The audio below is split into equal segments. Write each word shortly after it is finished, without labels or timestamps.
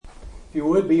If you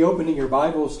would be opening your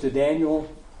Bibles to Daniel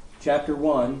chapter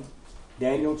 1.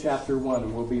 Daniel chapter 1,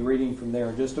 and we'll be reading from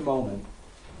there in just a moment.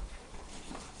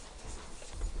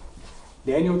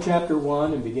 Daniel chapter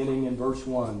 1, and beginning in verse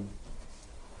 1.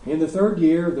 In the 3rd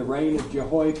year of the reign of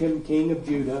Jehoiakim, king of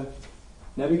Judah,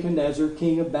 Nebuchadnezzar,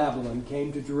 king of Babylon,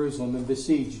 came to Jerusalem and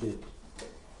besieged it.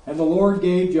 And the Lord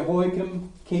gave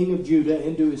Jehoiakim, king of Judah,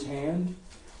 into his hand,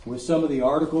 with some of the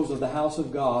articles of the house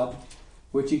of God,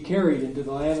 which he carried into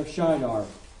the land of Shinar,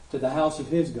 to the house of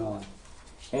his God.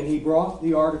 And he brought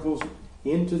the articles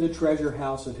into the treasure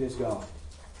house of his God.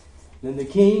 Then the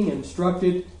king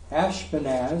instructed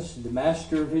Ashpenaz, the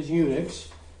master of his eunuchs,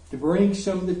 to bring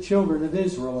some of the children of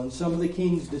Israel and some of the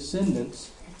king's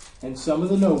descendants and some of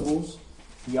the nobles,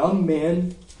 young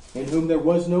men in whom there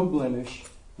was no blemish,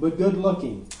 but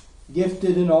good-looking,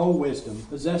 gifted in all wisdom,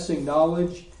 possessing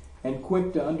knowledge and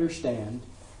quick to understand,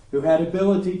 who had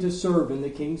ability to serve in the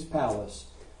king's palace,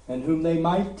 and whom they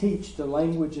might teach the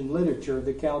language and literature of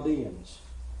the Chaldeans.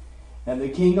 And the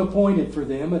king appointed for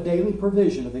them a daily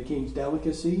provision of the king's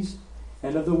delicacies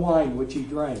and of the wine which he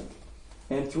drank,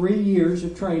 and 3 years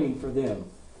of training for them,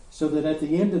 so that at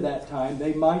the end of that time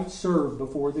they might serve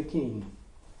before the king.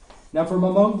 Now from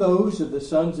among those of the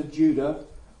sons of Judah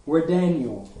were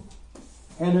Daniel,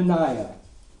 Hananiah,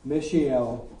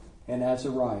 Mishael, and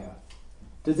Azariah.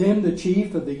 To them the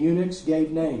chief of the eunuchs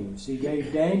gave names. He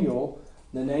gave Daniel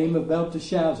the name of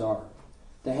Belteshazzar,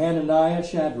 to Hananiah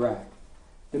Shadrach,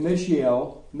 to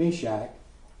Mishael Meshach,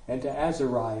 and to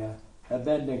Azariah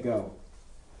Abednego.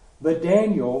 But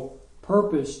Daniel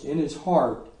purposed in his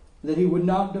heart that he would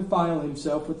not defile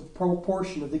himself with the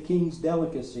proportion of the king's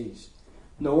delicacies,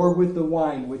 nor with the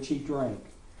wine which he drank.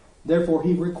 Therefore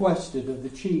he requested of the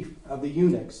chief of the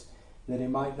eunuchs that he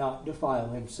might not defile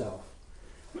himself.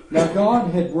 Now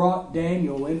God had brought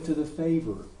Daniel into the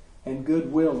favor and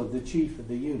goodwill of the chief of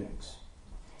the eunuchs.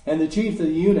 And the chief of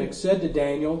the eunuchs said to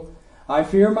Daniel, I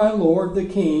fear my lord the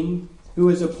king, who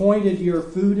has appointed your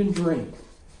food and drink.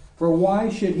 For why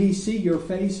should he see your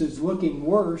faces looking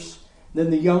worse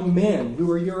than the young men who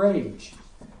are your age?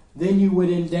 Then you would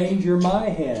endanger my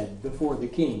head before the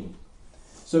king.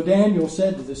 So Daniel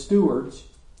said to the steward,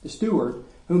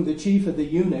 whom the chief of the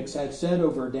eunuchs had set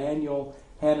over Daniel,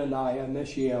 Hananiah,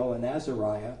 Mishael, and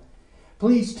Azariah,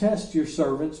 please test your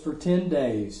servants for 10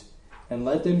 days, and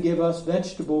let them give us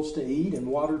vegetables to eat and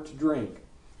water to drink.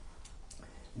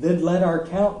 Then let our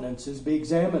countenances be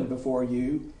examined before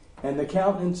you, and the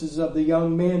countenances of the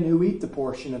young men who eat the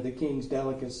portion of the king's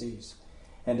delicacies.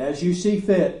 And as you see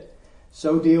fit,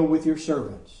 so deal with your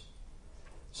servants.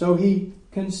 So he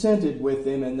consented with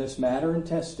them in this matter and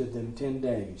tested them 10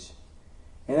 days.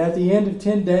 And at the end of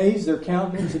 10 days, their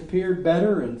countenance appeared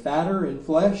better and fatter in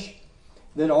flesh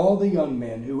than all the young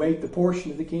men who ate the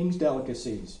portion of the king's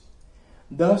delicacies.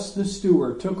 Thus the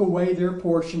steward took away their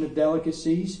portion of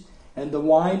delicacies and the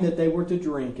wine that they were to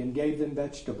drink, and gave them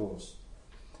vegetables.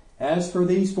 As for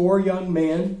these 4 young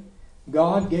men,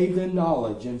 God gave them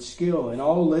knowledge and skill in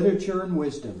all literature and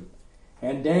wisdom,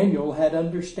 and Daniel had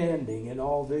understanding in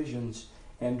all visions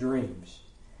and dreams.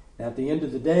 At the end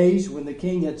of the days, when the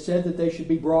king had said that they should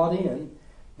be brought in,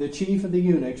 the chief of the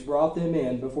eunuchs brought them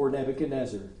in before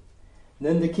Nebuchadnezzar.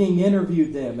 Then the king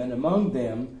interviewed them, and among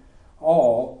them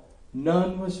all,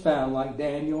 none was found like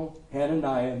Daniel,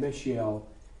 Hananiah, Mishael,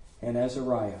 and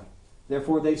Azariah.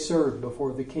 Therefore they served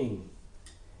before the king.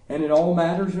 And in all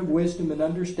matters of wisdom and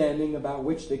understanding about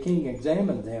which the king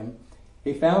examined them,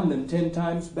 he found them 10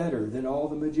 times better than all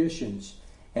the magicians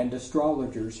and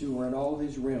astrologers who were in all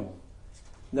his realm.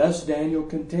 Thus Daniel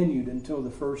continued until the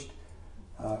 1st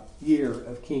year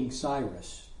of King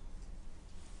Cyrus.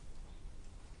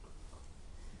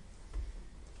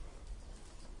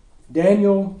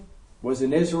 Daniel was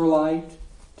an Israelite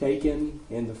taken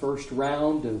in the first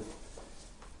round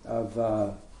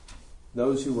of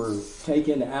those who were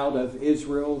taken out of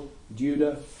Israel,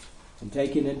 Judah, and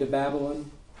taken into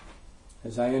Babylon.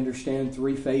 As I understand,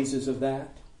 3 phases of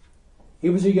that. He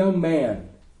was a young man,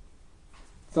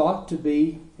 thought to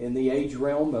be in the age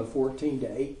realm of 14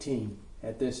 to 18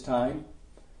 at this time.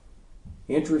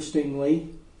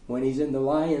 Interestingly, when he's in the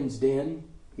lion's den,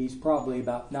 he's probably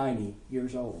about 90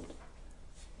 years old.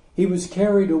 He was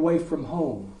carried away from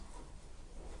home,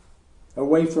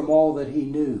 away from all that he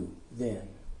knew then.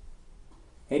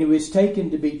 And he was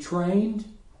taken to be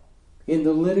trained in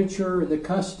the literature and the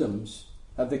customs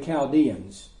of the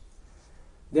Chaldeans.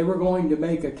 They were going to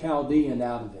make a Chaldean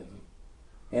out of him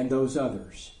and those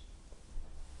others.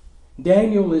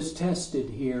 Daniel is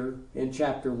tested here in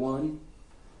chapter 1.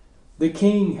 The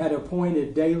king had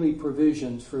appointed daily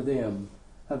provisions for them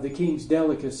of the king's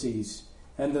delicacies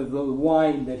and of the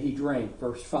wine that he drank,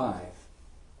 verse 5.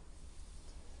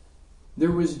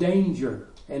 there was danger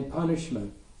and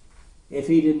punishment if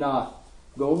he did not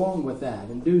go along with that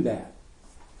and do that.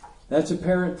 That's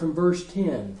apparent from verse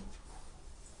 10,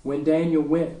 when Daniel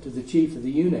went to the chief of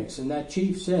the eunuchs, and that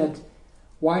chief said,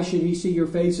 "Why should he see your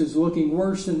faces looking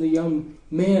worse than the young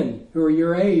men who are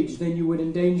your age? Then you would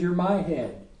endanger my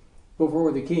head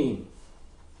before the king."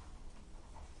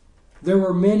 There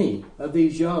were many of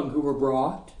these young who were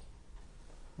brought,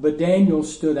 but Daniel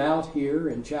stood out here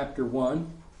in chapter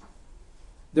 1.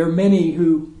 There are many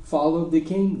who followed the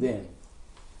king then.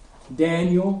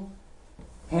 Daniel,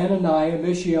 Hananiah,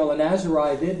 Mishael, and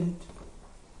Azariah didn't.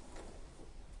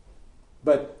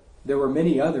 But there were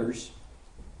many others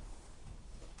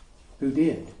who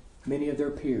did, many of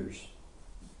their peers.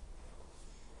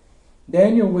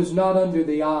 Daniel was not under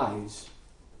the eyes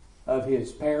of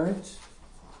his parents,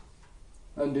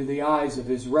 under the eyes of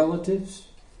his relatives,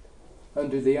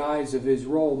 under the eyes of his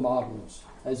role models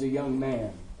as a young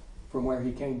man from where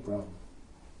he came from.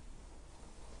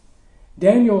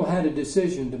 Daniel had a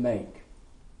decision to make.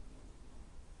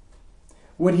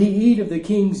 Would he eat of the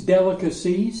king's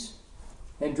delicacies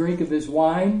and drink of his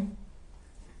wine,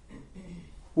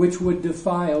 which would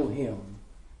defile him?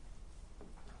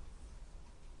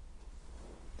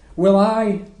 Will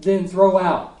I then throw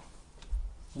out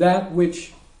that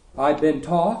which I've been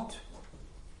taught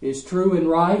is true and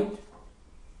right,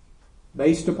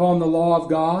 based upon the law of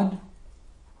God,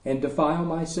 and defile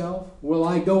myself? Will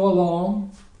I go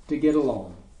along to get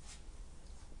along?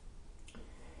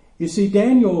 You see,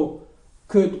 Daniel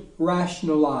could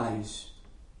rationalize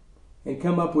and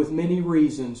come up with many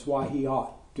reasons why he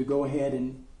ought to go ahead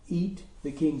and eat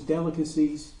the king's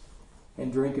delicacies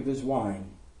and drink of his wine.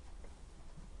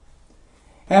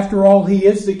 After all, he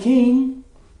is the king,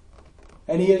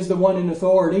 and he is the one in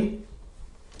authority.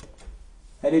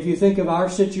 And if you think of our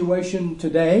situation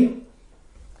today,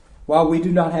 while we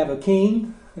do not have a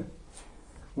king,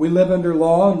 we live under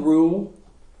law and rule.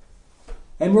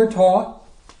 And we're taught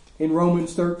in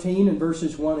Romans 13 and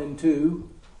verses 1 and 2,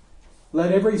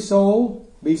 "Let every soul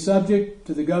be subject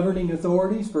to the governing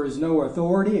authorities, for there is no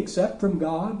authority except from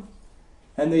God,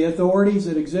 and the authorities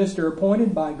that exist are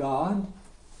appointed by God.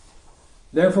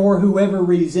 Therefore, whoever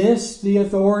resists the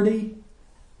authority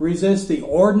resists the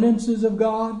ordinances of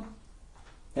God,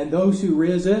 and those who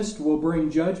resist will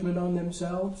bring judgment on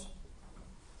themselves."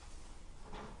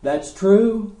 That's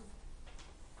true.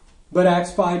 But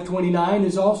Acts 5:29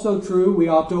 is also true. We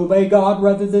ought to obey God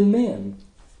rather than men.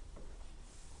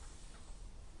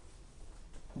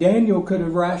 Daniel could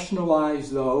have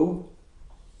rationalized, though,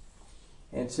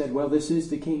 and said, well, this is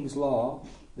the king's law.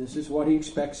 This is what he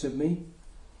expects of me.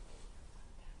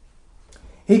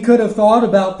 He could have thought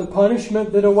about the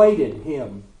punishment that awaited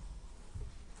him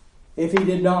if he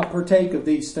did not partake of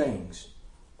these things.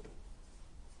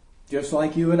 Just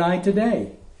like you and I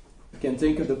today can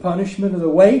think of the punishment that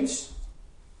awaits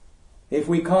if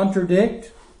we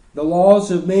contradict the laws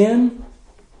of men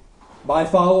by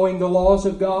following the laws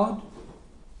of God.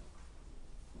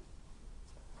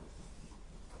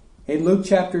 In Luke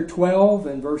chapter 12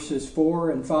 and verses 4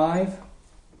 and 5,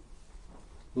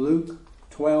 Luke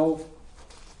 12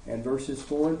 and verses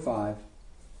 4 and 5,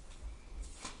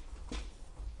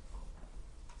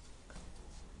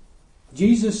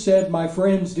 Jesus said, "My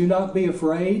friends, do not be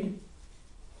afraid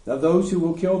of those who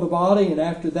will kill the body, and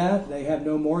after that they have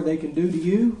no more they can do to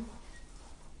you.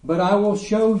 But I will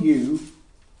show you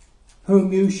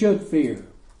whom you should fear.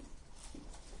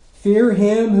 Fear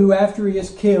him who after he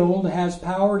is killed has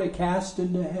power to cast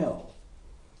into hell.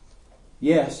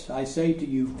 Yes, I say to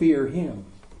you, fear him."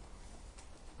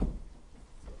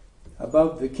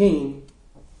 Above the king,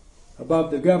 above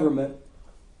the government,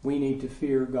 we need to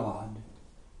fear God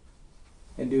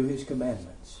and do his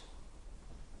commandments.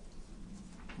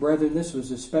 Brethren, this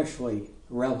was especially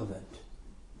relevant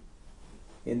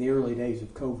in the early days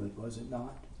of COVID, was it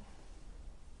not?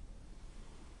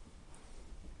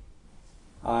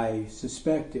 I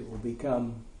suspect it will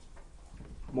become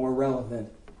more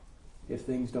relevant if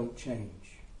things don't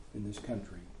change in this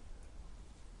country.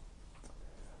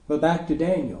 But back to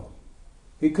Daniel.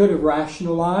 He could have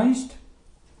rationalized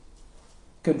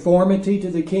conformity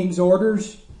to the king's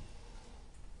orders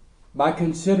by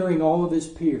considering all of his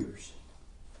peers.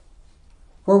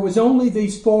 For it was only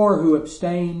these 4 who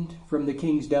abstained from the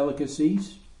king's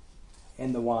delicacies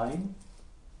and the wine.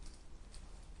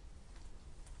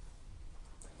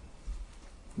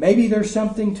 Maybe there's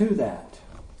something to that.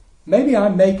 Maybe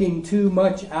I'm making too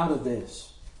much out of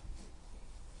this.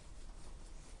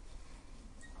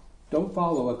 Don't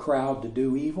follow a crowd to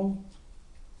do evil.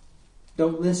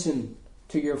 Don't listen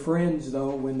to your friends,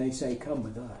 though, when they say, "Come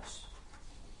with us."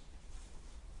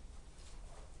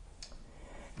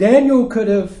 Daniel could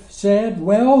have said,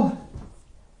 well,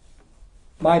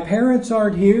 my parents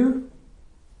aren't here.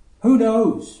 Who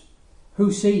knows?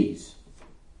 Who sees?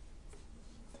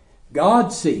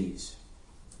 God sees.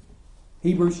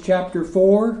 Hebrews chapter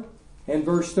 4 and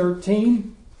verse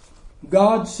 13.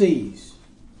 God sees.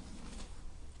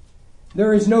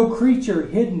 There is no creature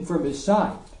hidden from His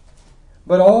sight,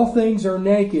 but all things are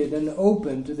naked and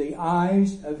open to the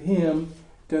eyes of Him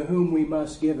to whom we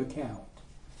must give account.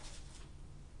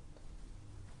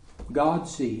 God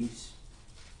sees.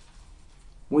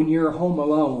 When you're home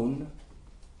alone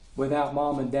without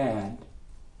mom and dad,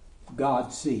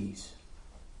 God sees.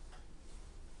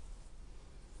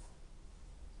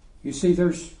 You see,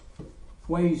 there's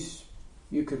ways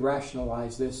you could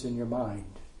rationalize this in your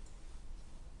mind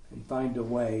and find a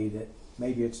way that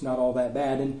maybe it's not all that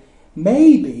bad. And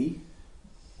maybe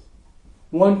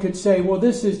one could say, well,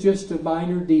 this is just a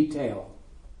minor detail.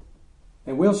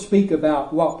 And we'll speak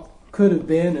about what could have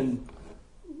been and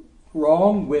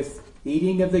wrong with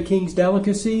eating of the king's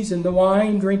delicacies and the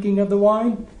wine, drinking of the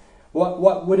wine.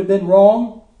 What would have been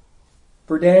wrong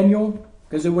for Daniel,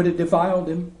 because it would have defiled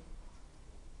him.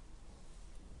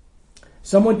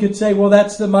 Someone could say, well,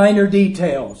 that's the minor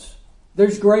details.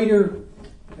 There's greater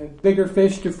and bigger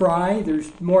fish to fry.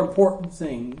 There's more important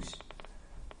things.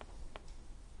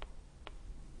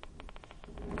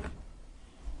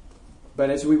 But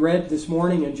as we read this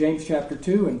morning in James chapter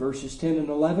 2 and verses 10 and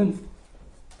 11,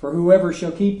 for whoever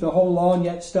shall keep the whole law and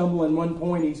yet stumble in one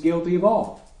point, he's guilty of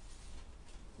all.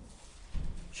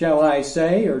 Shall I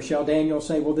say, or shall Daniel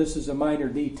say, well, this is a minor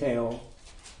detail.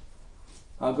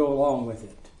 I'll go along with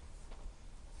it.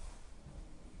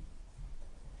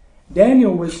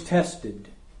 Daniel was tested.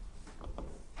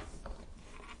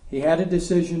 He had a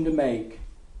decision to make.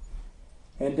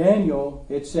 And Daniel,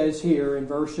 it says here in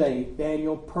verse 8,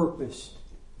 Daniel purposed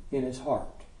in his heart.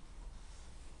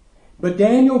 But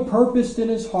Daniel purposed in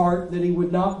his heart that he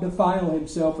would not defile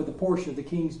himself with a portion of the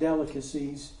king's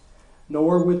delicacies,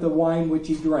 nor with the wine which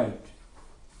he drank.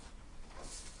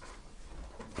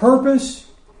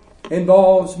 Purpose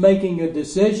involves making a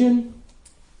decision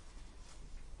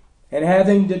and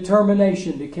having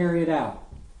determination to carry it out.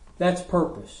 That's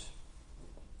purpose.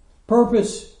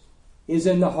 Purpose is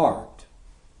in the heart.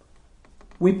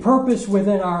 We purpose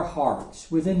within our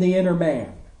hearts, within the inner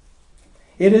man.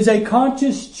 It is a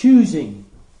conscious choosing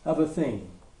of a thing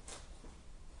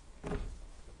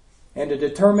and a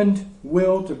determined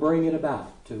will to bring it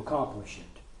about, to accomplish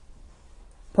it.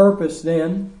 Purpose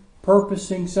then,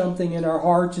 purposing something in our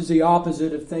hearts, is the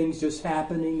opposite of things just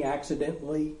happening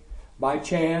accidentally, by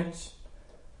chance,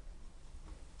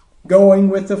 going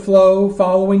with the flow,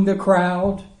 following the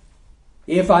crowd,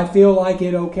 if I feel like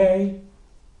it, okay.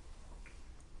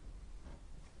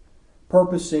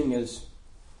 Purposing is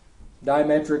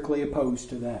diametrically opposed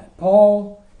to that.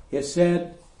 Paul has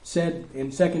said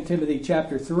in 2 Timothy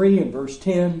chapter 3 and verse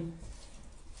 10,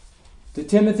 to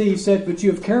Timothy he said, but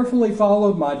you have carefully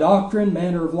followed my doctrine,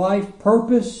 manner of life,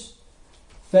 purpose,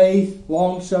 faith,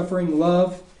 long-suffering,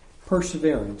 love,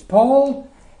 perseverance.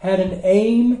 Paul had an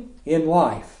aim in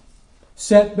life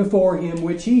set before him,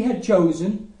 which he had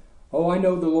chosen. Oh, I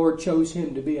know the Lord chose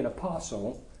him to be an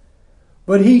apostle.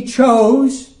 But he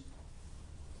chose,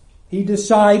 he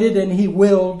decided, and he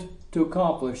willed to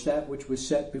accomplish that which was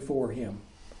set before him.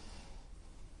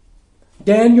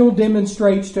 Daniel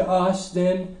demonstrates to us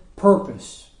then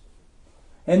purpose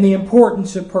and the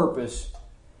importance of purpose.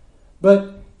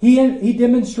 But he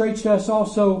demonstrates to us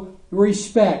also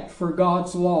respect for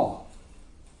God's law.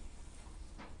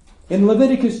 In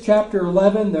Leviticus chapter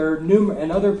 11, there are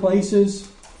and other places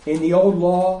in the Old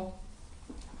Law,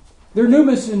 there are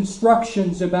numerous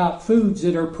instructions about foods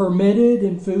that are permitted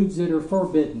and foods that are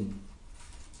forbidden.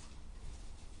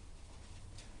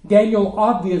 Daniel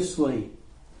obviously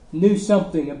knew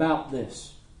something about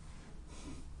this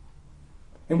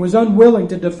and was unwilling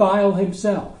to defile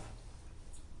himself.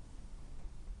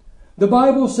 The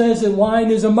Bible says that wine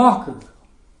is a mocker.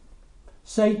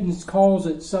 Satan calls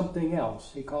it something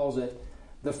else. He calls it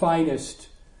the finest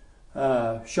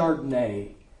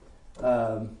Chardonnay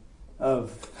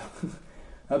of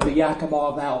the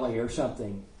Yakima Valley or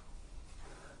something.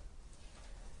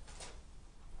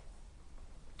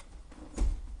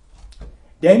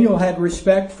 Daniel had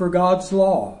respect for God's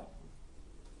law.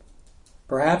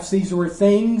 Perhaps these were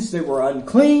things that were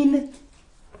unclean,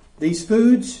 these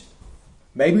foods.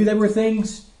 Maybe they were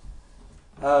things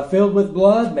filled with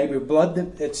blood, maybe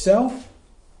blood itself.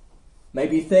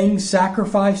 Maybe things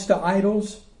sacrificed to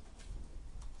idols.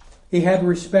 He had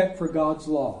respect for God's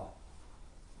law.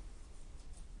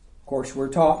 Of course, we're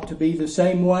taught to be the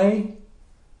same way.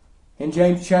 In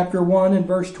James chapter 1 and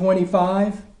verse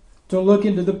 25, to look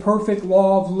into the perfect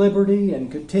law of liberty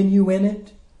and continue in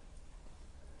it,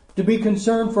 to be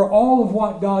concerned for all of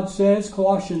what God says,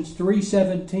 Colossians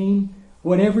 3:17,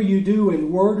 whatever you do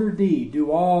in word or deed, do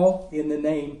all in the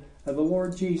name of the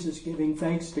Lord Jesus, giving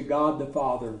thanks to God the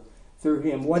Father through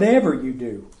Him. Whatever you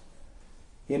do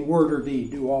in word or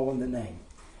deed, do all in the name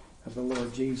of the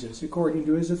Lord Jesus. According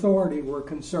to His authority, we're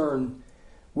concerned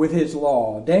with His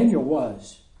law. Daniel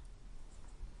was.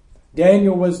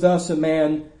 Daniel was thus a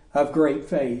man of great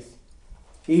faith,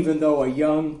 even though a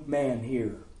young man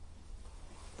here,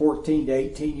 14 to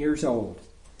 18 years old.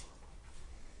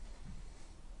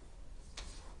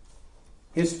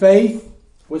 His faith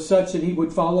was such that he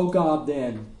would follow God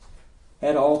then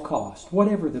at all cost,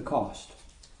 whatever the cost.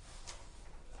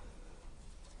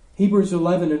 Hebrews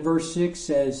 11 and verse 6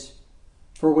 says,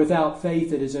 "For without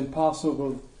faith it is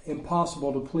impossible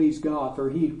to please God, for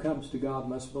he who comes to God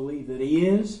must believe that He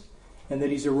is, and that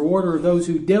He's a rewarder of those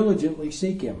who diligently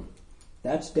seek Him."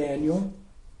 That's Daniel.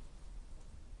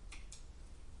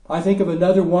 I think of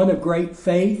another one of great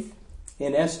faith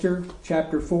in Esther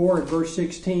chapter 4 and verse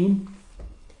 16.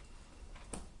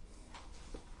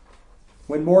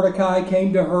 When Mordecai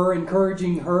came to her,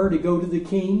 encouraging her to go to the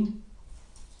king,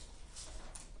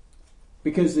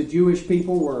 because the Jewish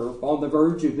people were on the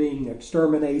verge of being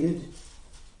exterminated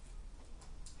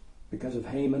because of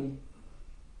Haman.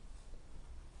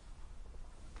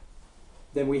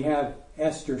 Then we have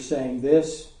Esther saying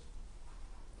this.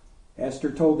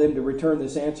 Esther told them to return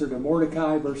this answer to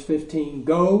Mordecai, verse 15.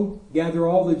 "Go, gather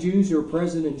all the Jews who are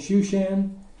present in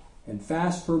Shushan, and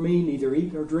fast for me, neither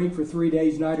eat nor drink for 3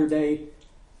 days, night or day.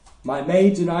 My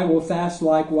maids and I will fast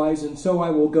likewise, and so I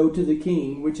will go to the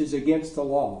king, which is against the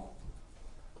law.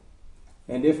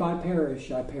 And if I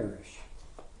perish, I perish."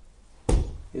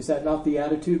 Is that not the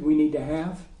attitude we need to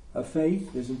have of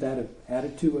faith? Isn't that an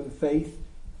attitude of faith?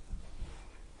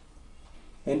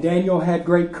 And Daniel had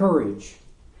great courage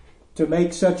to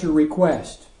make such a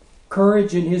request.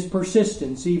 Courage in his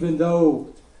persistence, even though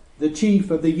the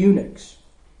chief of the eunuchs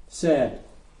said,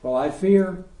 "Well, I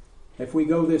fear if we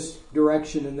go this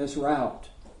direction and this route,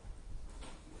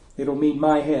 it'll mean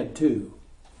my head too."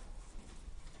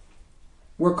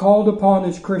 We're called upon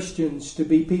as Christians to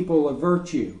be people of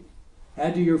virtue.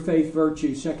 Add to your faith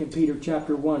virtue, 2 Peter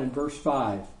chapter 1 and verse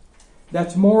 5.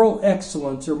 That's moral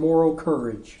excellence or moral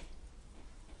courage.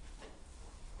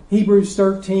 Hebrews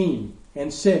 13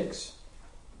 and 6.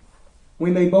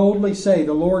 We may boldly say,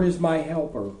 "The Lord is my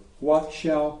helper. What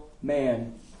shall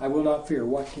man? I will not fear.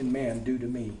 What can man do to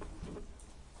me?"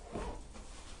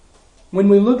 When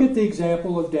we look at the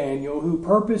example of Daniel, who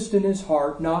purposed in his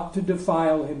heart not to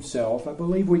defile himself, I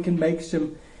believe we can make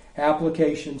some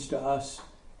applications to us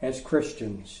as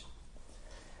Christians.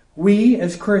 We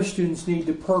as Christians need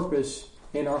to purpose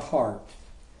in our heart.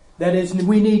 That is,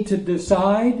 we need to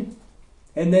decide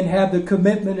and then have the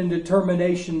commitment and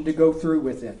determination to go through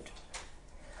with it.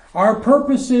 Our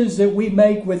purposes that we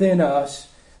make within us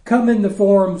come in the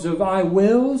forms of "I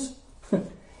wills"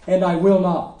 and "I will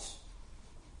nots."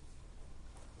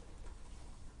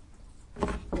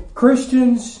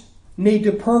 Christians need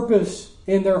to purpose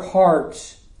in their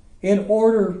hearts in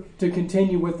order to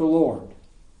continue with the Lord.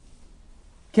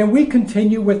 Can we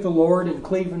continue with the Lord and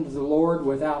cleave unto the Lord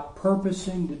without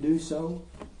purposing to do so?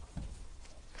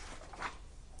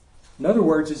 In other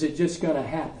words, is it just going to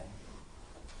happen?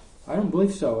 I don't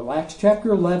believe so. Acts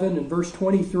chapter 11 and verse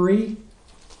 23.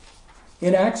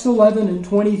 In Acts 11 and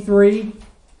 23,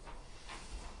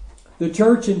 the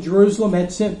church in Jerusalem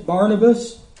had sent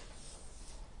Barnabas,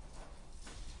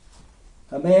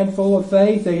 a man full of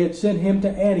faith. They had sent him to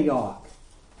Antioch.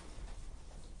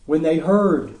 When they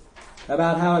heard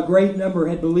about how a great number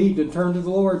had believed and turned to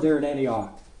the Lord there in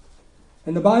Antioch.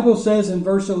 And the Bible says in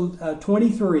verse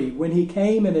 23, when he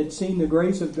came and had seen the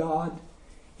grace of God,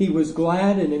 he was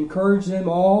glad and encouraged them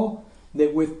all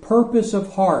that with purpose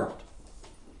of heart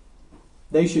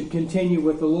they should continue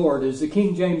with the Lord. As the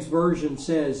King James Version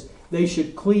says, they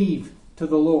should cleave to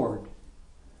the Lord.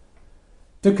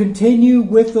 To continue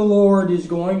with the Lord is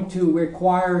going to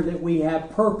require that we have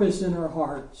purpose in our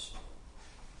hearts.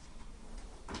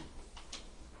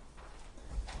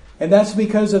 And that's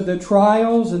because of the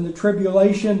trials and the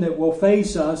tribulation that will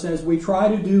face us as we try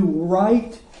to do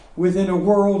right within a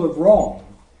world of wrong.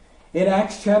 In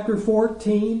Acts chapter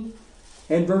 14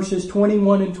 and verses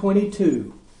 21 and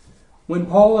 22, when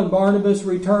Paul and Barnabas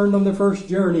returned on the first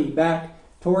journey back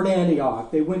toward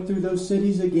Antioch, they went through those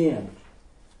cities again.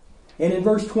 And in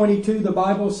verse 22, the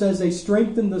Bible says they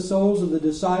strengthened the souls of the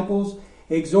disciples,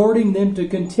 exhorting them to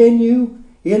continue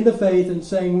in the faith and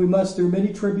saying, "We must through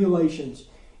many tribulations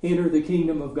enter the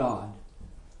kingdom of God."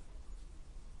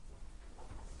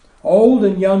 old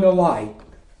and young alike.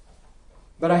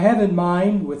 But I have in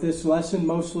mind with this lesson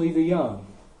mostly the young.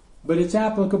 But it's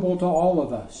applicable to all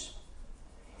of us.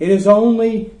 It is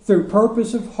only through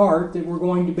purpose of heart that we're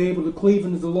going to be able to cleave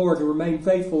unto the Lord and remain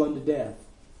faithful unto death.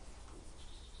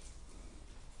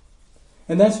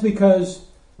 And that's because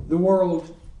the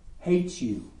world hates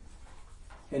you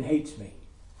and hates me.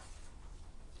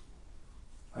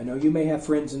 I know you may have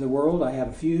friends in the world. I have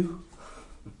a few.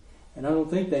 And I don't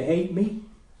think they hate me.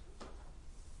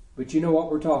 But you know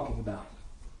what we're talking about.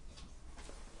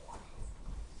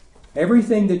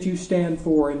 Everything that you stand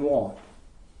for and want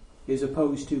is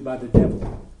opposed to by the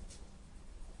devil.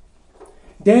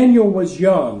 Daniel was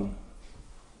young.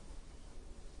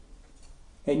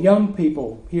 And young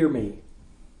people, hear me.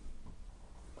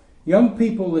 Young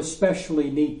people especially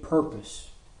need purpose.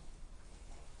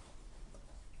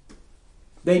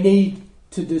 They need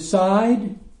to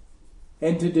decide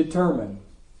and to determine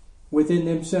within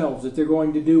themselves that they're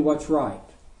going to do what's right.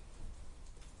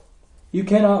 You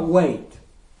cannot wait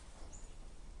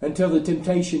until the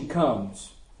temptation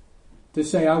comes to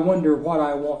say, I wonder what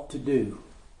I want to do.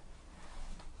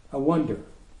 I wonder.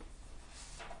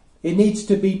 It needs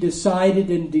to be decided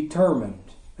and determined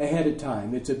ahead of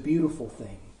time. It's a beautiful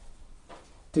thing.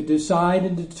 To decide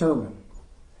and determine.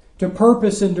 To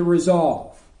purpose and to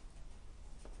resolve.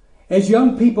 As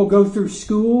young people go through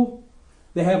school,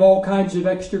 they have all kinds of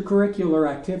extracurricular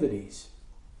activities.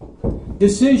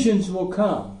 Decisions will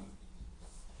come.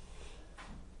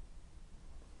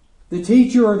 The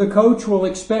teacher or the coach will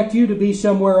expect you to be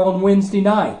somewhere on Wednesday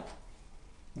night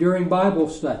during Bible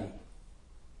study.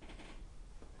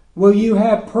 Will you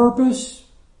have purpose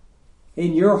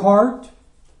in your heart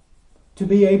to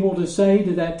be able to say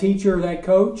to that teacher or that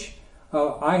coach,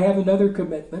 I have another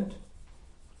commitment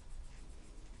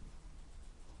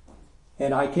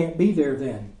and I can't be there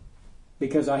then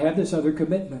because I have this other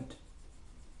commitment?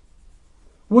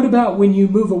 What about when you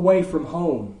move away from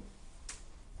home?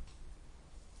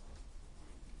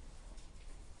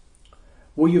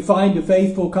 Will you find a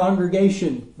faithful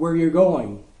congregation where you're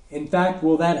going? In fact,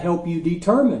 will that help you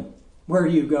determine where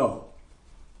you go?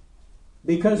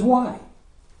 Because why?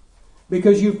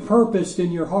 Because you've purposed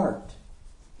in your heart.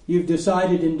 You've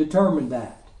decided and determined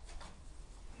that.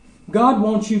 God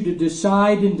wants you to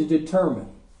decide and to determine.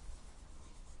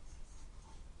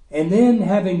 And then,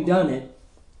 having done it,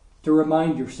 to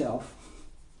remind yourself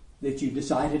that you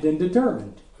decided and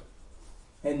determined.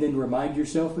 And then remind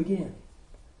yourself again.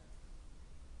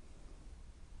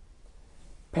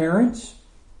 Parents,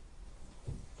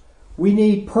 we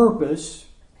need purpose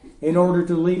in order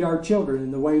to lead our children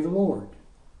in the way of the Lord.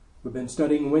 We've been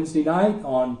studying Wednesday night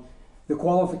on the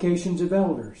qualifications of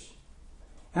elders.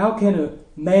 How can a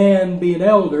man be an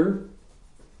elder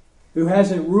who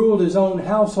hasn't ruled his own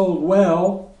household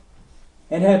well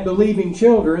and had believing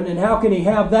children? And how can he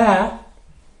have that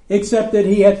except that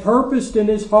he had purposed in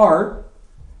his heart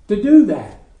to do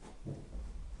that?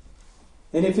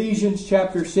 In Ephesians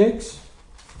chapter 6,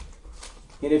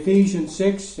 in Ephesians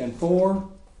 6 and 4,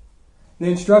 the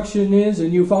instruction is,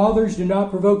 and you fathers, do not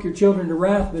provoke your children to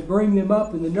wrath, but bring them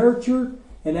up in the nurture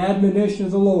and admonition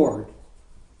of the Lord.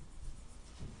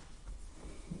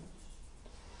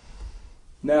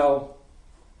 Now,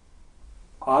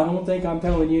 I don't think I'm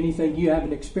telling you anything you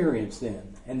haven't experienced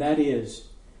then. And that is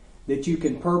that you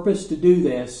can purpose to do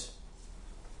this,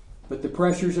 but the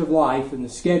pressures of life and the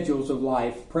schedules of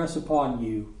life press upon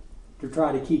you to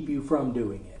try to keep you from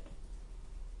doing it.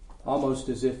 Almost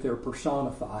as if they're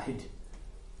personified.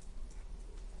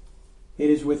 It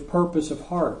is with purpose of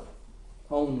heart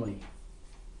only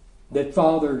that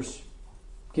fathers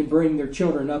can bring their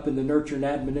children up in the nurture and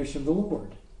admonition of the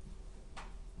Lord,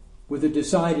 with a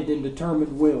decided and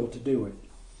determined will to do it.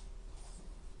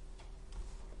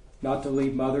 Not to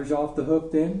leave mothers off the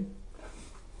hook then.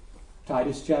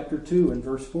 Titus chapter 2 and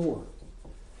verse 4.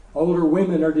 Older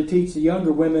women are to teach the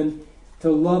younger women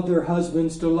to love their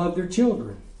husbands, to love their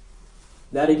children.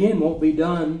 That again won't be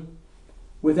done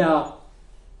without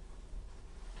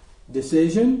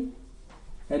decision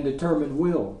and determined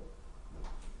will.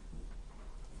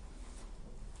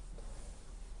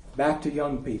 Back to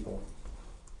young people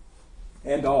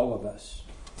and all of us.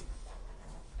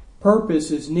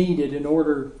 Purpose is needed in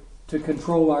order to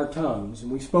control our tongues.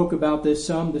 And we spoke about this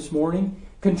some this morning.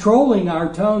 Controlling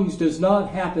our tongues does not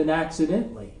happen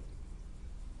accidentally.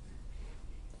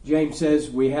 James says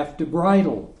we have to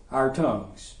bridle our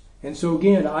tongues. And so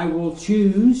again, I will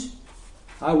choose,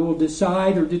 I will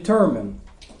decide or determine.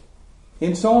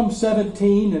 In Psalm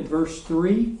 17 and verse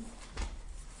 3,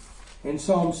 in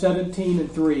Psalm 17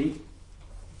 and 3,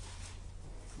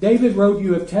 David wrote,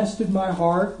 "You have tested my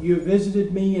heart, you have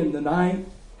visited me in the night,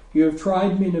 You have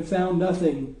tried me and have found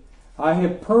nothing. I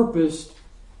have purposed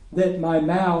that my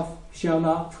mouth shall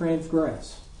not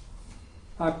transgress.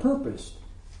 I purposed.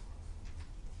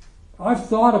 I've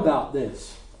thought about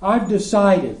this. I've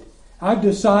decided. I've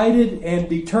decided and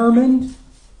determined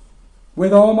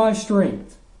with all my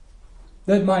strength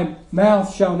that my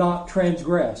mouth shall not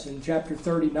transgress. In chapter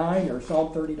 39, or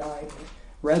Psalm 39,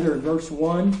 rather in verse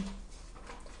 1.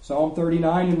 Psalm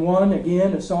 39 and 1,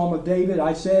 again, a psalm of David.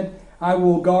 I said, I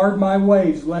will guard my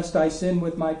ways, lest I sin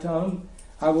with my tongue.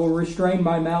 I will restrain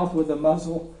my mouth with a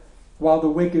muzzle, while the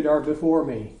wicked are before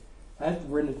me. That's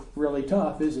really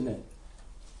tough, isn't it?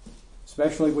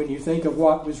 Especially when you think of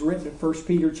what was written in 1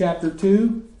 Peter chapter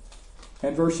 2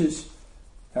 and 1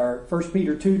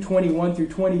 Peter 2, 21 through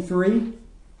 23.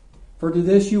 For to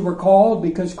this you were called,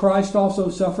 because Christ also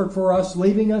suffered for us,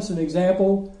 leaving us an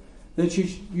example that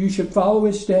you should follow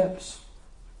his steps,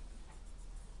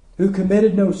 who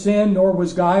committed no sin, nor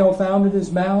was guile found in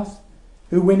his mouth,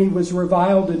 who when he was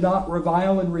reviled did not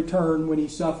revile in return. When he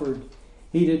suffered,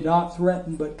 he did not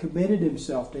threaten, but committed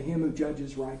himself to him who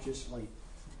judges righteously.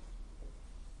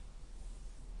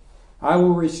 I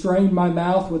will restrain my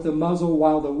mouth with a muzzle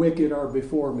while the wicked are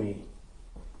before me.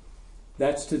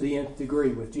 That's to the nth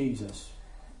degree with Jesus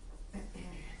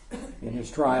in his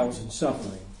trials and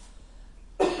suffering.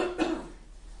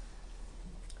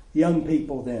 Young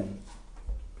people then,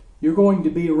 you're going to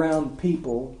be around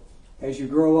people as you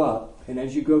grow up and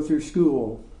as you go through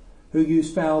school who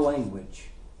use foul language.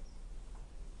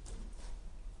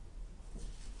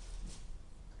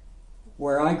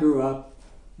 Where I grew up,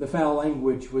 the foul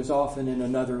language was often in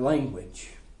another language.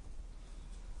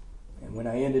 And when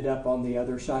I ended up on the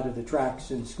other side of the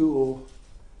tracks in school,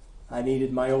 I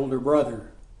needed my older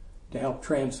brother to help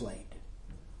translate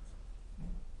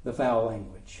the foul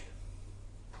language.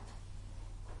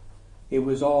 It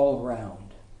was all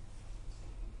around.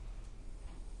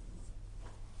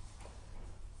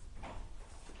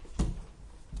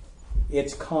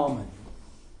 It's common.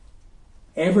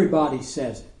 Everybody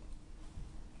says it.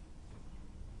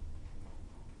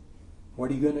 What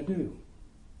are you going to do?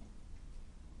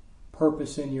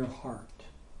 Purpose in your heart.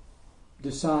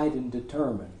 Decide and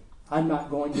determine. I'm not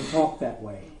going to talk that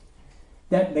way.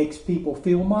 That makes people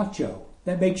feel macho.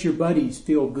 That makes your buddies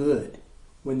feel good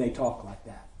when they talk like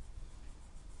that.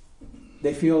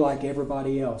 They feel like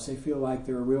everybody else. They feel like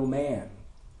they're a real man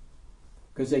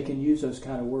because they can use those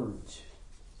kind of words.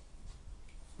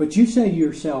 But you say to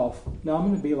yourself, no, I'm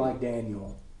going to be like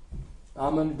Daniel.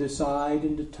 I'm going to decide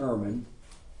and determine.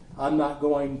 I'm not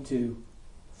going to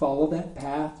follow that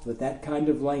path with that kind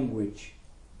of language.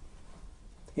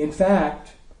 In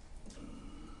fact,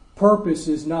 purpose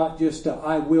is not just a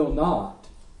I will not.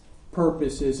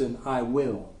 Purpose is an I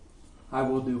will. I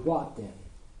will do what then?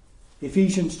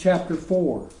 Ephesians chapter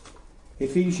 4.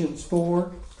 Ephesians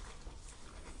 4.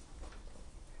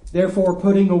 Therefore,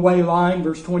 putting away lying,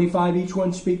 verse 25, each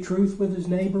one speak truth with his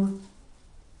neighbor.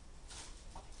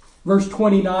 Verse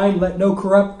 29, let no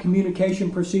corrupt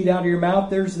communication proceed out of your mouth.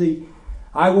 There's the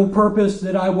I will purpose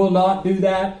that I will not do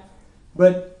that,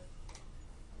 but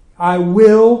I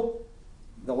will,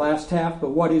 the last half,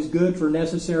 but what is good for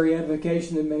necessary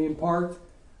edification that may impart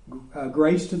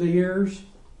grace to the hearers.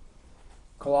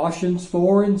 Colossians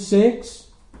 4 and 6.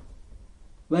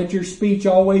 Let your speech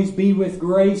always be with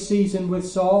grace, seasoned with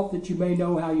salt, that you may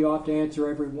know how you ought to answer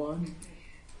every one.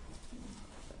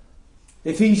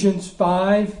 Ephesians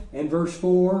 5 and verse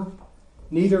 4.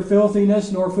 Neither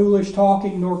filthiness, nor foolish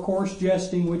talking, nor coarse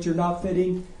jesting, which are not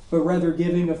fitting, but rather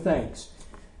giving of thanks.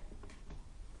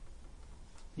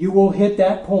 You will hit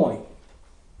that point.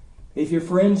 If your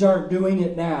friends aren't doing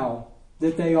it now,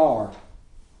 that they are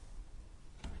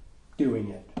doing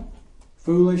it.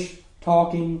 Foolish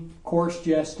talking, coarse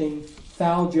jesting,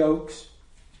 foul jokes,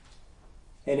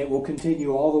 and it will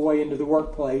continue all the way into the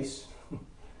workplace.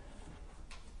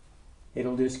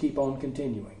 It'll just keep on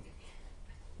continuing.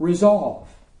 Resolve.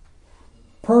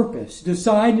 Purpose.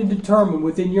 Decide and determine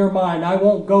within your mind, I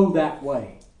won't go that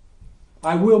way.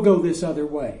 I will go this other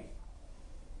way.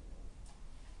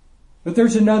 But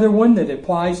there's another one that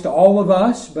applies to all of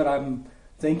us, but I'm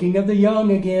thinking of the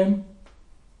young again.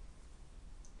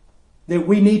 That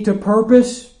we need to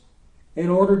purpose in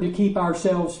order to keep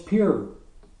ourselves pure.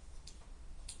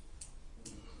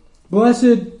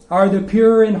 Blessed are the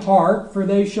pure in heart, for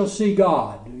they shall see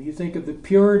God. Do you think of the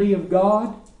purity of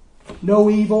God? No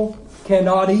evil,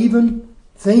 cannot even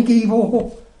think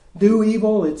evil, do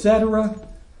evil, etc.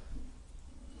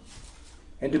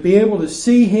 And to be able to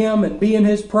see Him and be in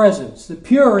His presence. The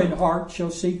pure in heart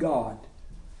shall see God.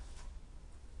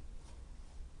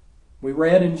 We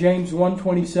read in James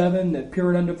 1:27 that pure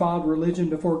and undefiled religion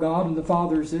before God and the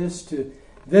Father is this, to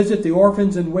visit the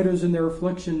orphans and widows in their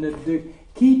affliction, and to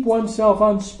keep oneself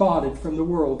unspotted from the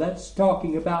world. That's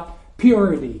talking about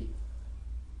purity.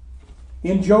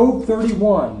 In Job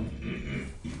 31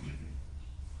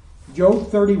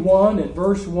 and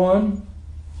verse 1,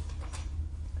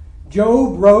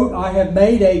 Job wrote, I have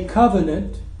made a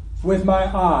covenant with my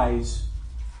eyes.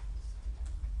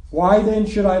 Why then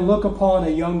should I look upon a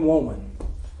young woman?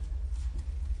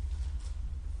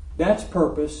 That's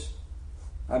purpose.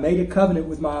 I made a covenant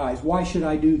with my eyes. Why should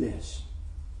I do this?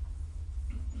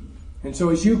 And so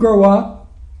as you grow up,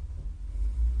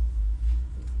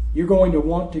 you're going to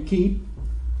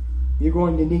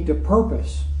need to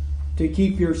purpose to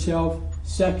keep yourself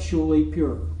sexually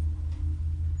pure.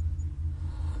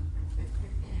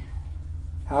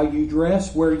 How you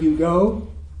dress, where you go,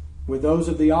 with those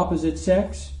of the opposite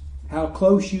sex, how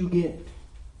close you get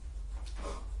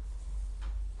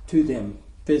to them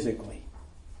physically.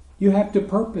 You have to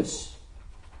purpose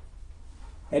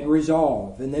and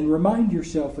resolve, and then remind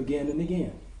yourself again and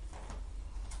again.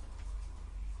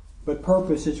 But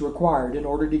purpose is required in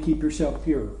order to keep yourself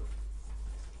pure.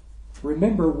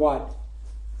 Remember what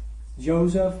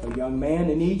Joseph, a young man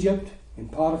in Egypt, in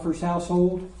Potiphar's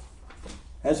household,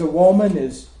 as a woman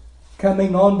is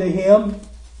coming onto him,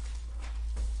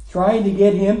 trying to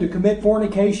get him to commit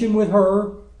fornication with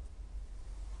her.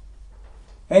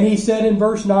 And he said in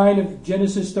verse 9 of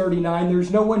Genesis 39,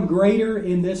 there's no one greater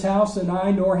in this house than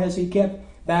I, nor has he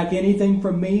kept back anything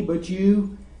from me but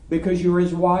you, because you're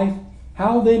his wife.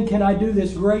 How then can I do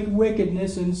this great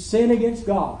wickedness and sin against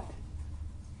God?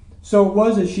 So it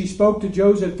was as she spoke to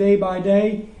Joseph day by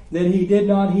day, that he did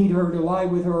not heed her to lie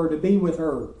with her or to be with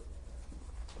her.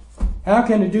 How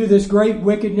can I do this great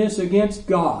wickedness against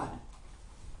God?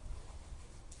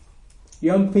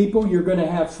 Young people, you're going to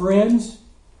have friends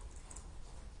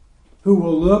who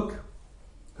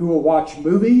will watch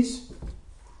movies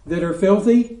that are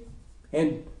filthy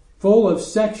and full of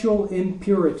sexual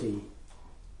impurity,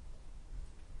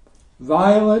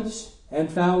 violence,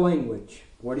 and foul language.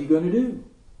 What are you going to do?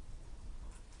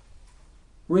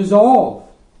 Resolve,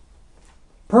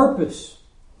 purpose,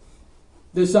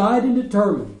 decide and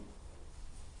determine,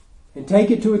 and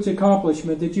take it to its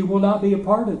accomplishment that you will not be a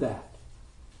part of that.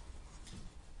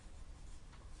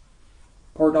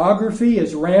 Pornography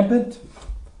is rampant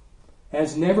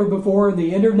as never before in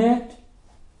the internet.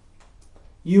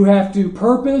 You have to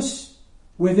purpose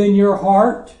within your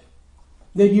heart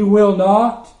that you will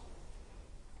not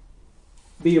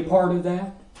be a part of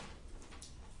that.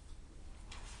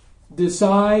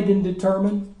 Decide and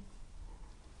determine.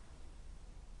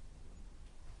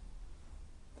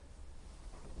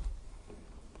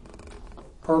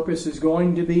 Purpose is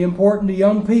going to be important to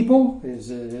young people,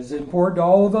 is important to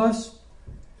all of us,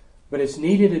 but it's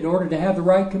needed in order to have the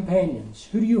right companions.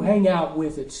 Who do you hang out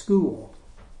with at school?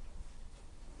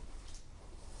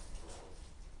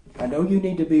 I know you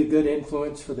need to be a good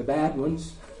influence for the bad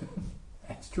ones.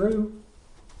 That's true.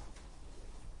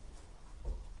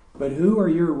 But who are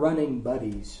your running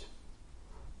buddies?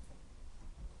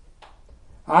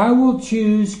 I will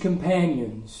choose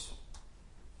companions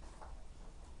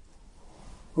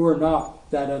who are not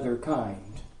that other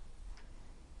kind.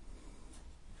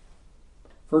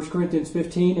 1 Corinthians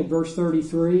 15 and verse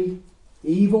 33,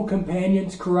 evil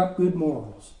companions corrupt good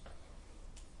morals.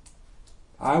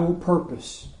 I will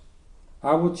purpose,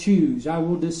 I will choose, I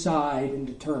will decide and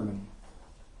determine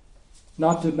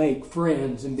not to make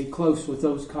friends and be close with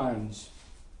those kinds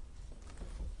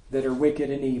that are wicked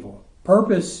and evil.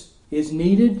 Purpose is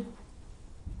needed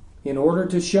in order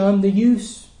to shun the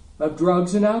use of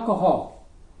drugs and alcohol,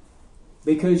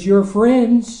 because your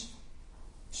friends,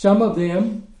 some of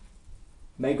them,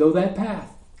 may go that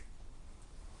path.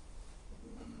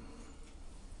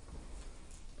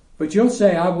 But you'll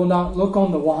say, I will not look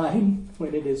on the wine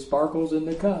when it is sparkles in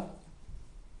the cup.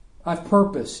 I've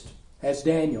purposed, as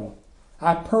Daniel.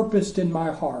 I purposed in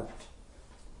my heart.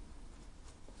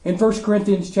 In 1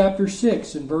 Corinthians chapter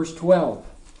 6 and verse 12,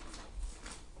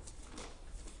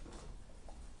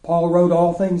 Paul wrote,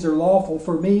 all things are lawful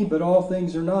for me, but all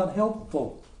things are not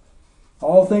helpful.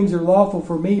 All things are lawful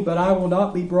for me, but I will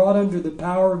not be brought under the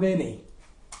power of any.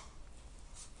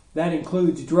 That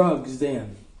includes drugs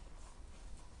then,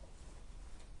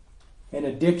 and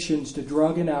addictions to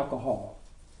drug and alcohol.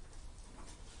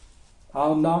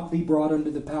 I'll not be brought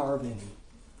under the power of any.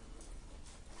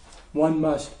 One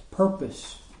must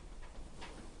purpose,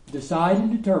 decide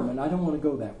and determine, I don't want to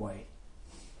go that way.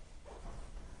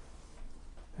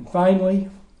 And finally,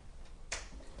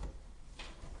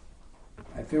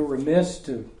 I feel remiss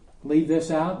to leave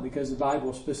this out because the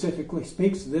Bible specifically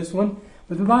speaks to this one.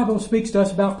 But the Bible speaks to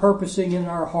us about purposing in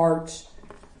our hearts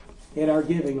in our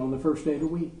giving on the first day of the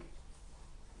week.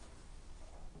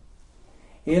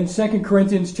 In 2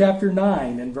 Corinthians chapter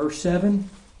 9 and verse 7,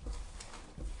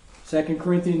 2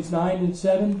 Corinthians 9 and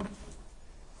 7,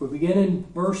 we begin in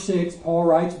verse 6, Paul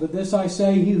writes, "But this I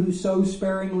say, he who sows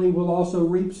sparingly will also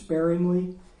reap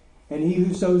sparingly, and he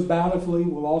who sows bountifully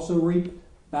will also reap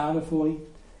bountifully.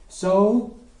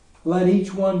 So let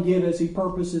each one give as he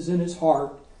purposes in his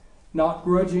heart, not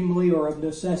grudgingly or of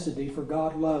necessity, for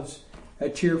God loves a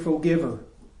cheerful giver."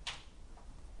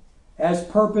 As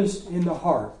purposed in the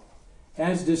heart,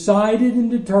 as decided and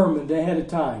determined ahead of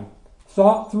time,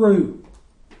 thought through,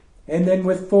 and then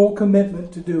with full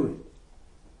commitment to do it.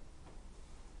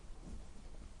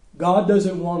 God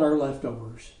doesn't want our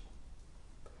leftovers.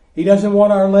 He doesn't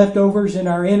want our leftovers in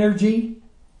our energy,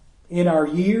 in our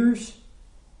years,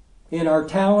 in our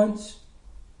talents,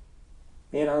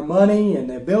 in our money and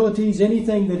the abilities,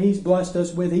 anything that He's blessed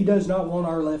us with. He does not want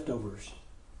our leftovers.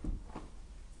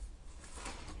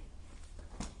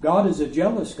 God is a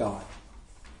jealous God.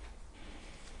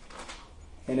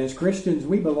 And as Christians,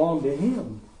 we belong to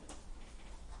Him.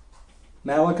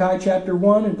 Malachi chapter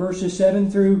 1 and verses 7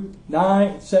 through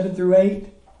 8.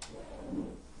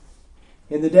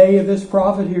 In the day of this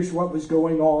prophet, here's what was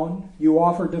going on. You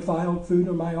offer defiled food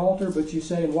on my altar, but you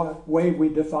say, in what way we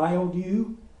defiled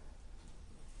you?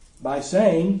 By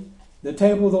saying, the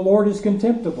table of the Lord is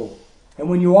contemptible. And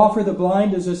when you offer the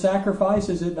blind as a sacrifice,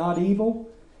 is it not evil?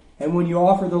 And when you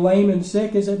offer the lame and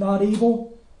sick, is it not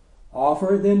evil?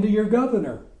 Offer it then to your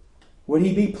governor. Would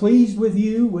he be pleased with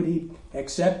you? Would he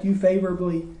accept you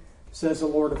favorably? Says the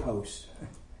Lord of hosts.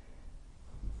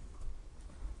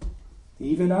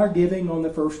 Even our giving on the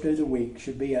first day of the week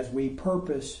should be as we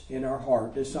purpose in our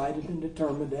heart, decided and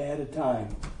determined ahead of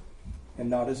time, and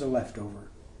not as a leftover.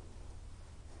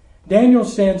 Daniel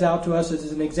stands out to us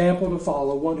as an example to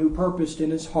follow, one who purposed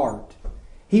in his heart.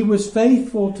 He was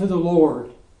faithful to the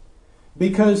Lord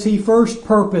because he first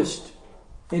purposed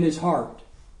in his heart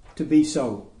to be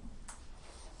so.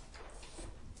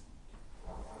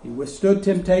 He withstood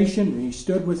temptation and he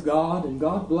stood with God, and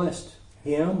God blessed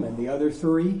him and the other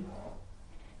three.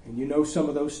 And you know some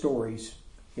of those stories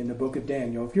in the book of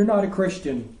Daniel. If you're not a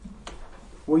Christian,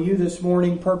 will you this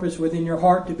morning purpose within your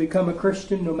heart to become a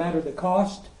Christian no matter the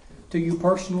cost to you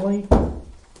personally?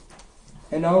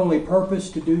 And not only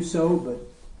purpose to do so, but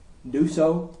do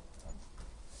so.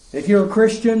 If you're a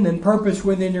Christian, then purpose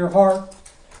within your heart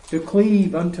to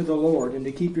cleave unto the Lord and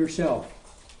to keep yourself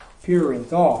pure in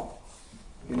thought,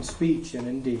 in speech, and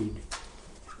in deed.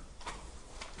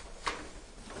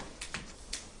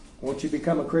 Won't you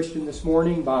become a Christian this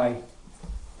morning by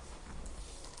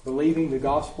believing the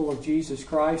gospel of Jesus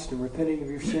Christ and repenting of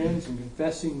your sins and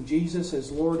confessing Jesus as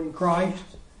Lord and Christ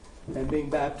and being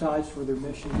baptized for the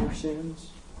remission of your sins?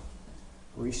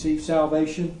 Receive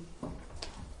salvation.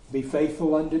 Be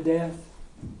faithful unto death.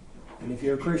 And if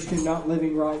you're a Christian not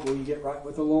living right, will you get right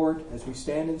with the Lord as we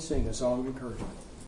stand and sing a song of encouragement?